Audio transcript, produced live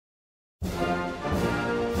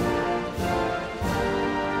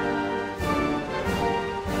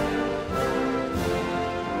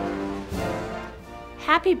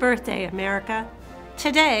Happy birthday, America!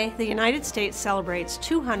 Today, the United States celebrates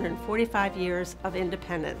 245 years of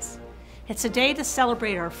independence. It's a day to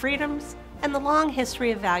celebrate our freedoms and the long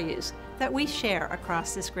history of values that we share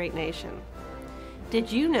across this great nation.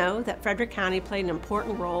 Did you know that Frederick County played an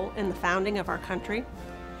important role in the founding of our country?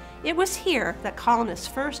 It was here that colonists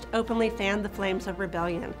first openly fanned the flames of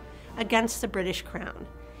rebellion against the British Crown.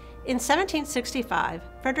 In 1765,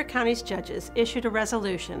 Frederick County's judges issued a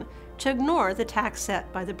resolution to ignore the tax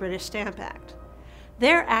set by the British Stamp Act.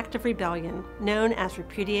 Their act of rebellion, known as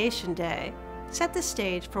Repudiation Day, set the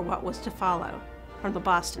stage for what was to follow, from the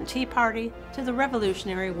Boston Tea Party to the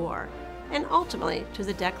Revolutionary War, and ultimately to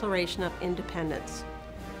the Declaration of Independence.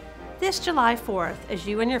 This July 4th, as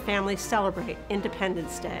you and your family celebrate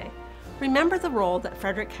Independence Day, remember the role that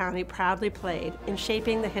Frederick County proudly played in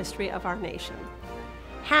shaping the history of our nation.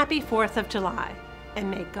 Happy 4th of July, and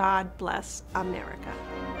may God bless America.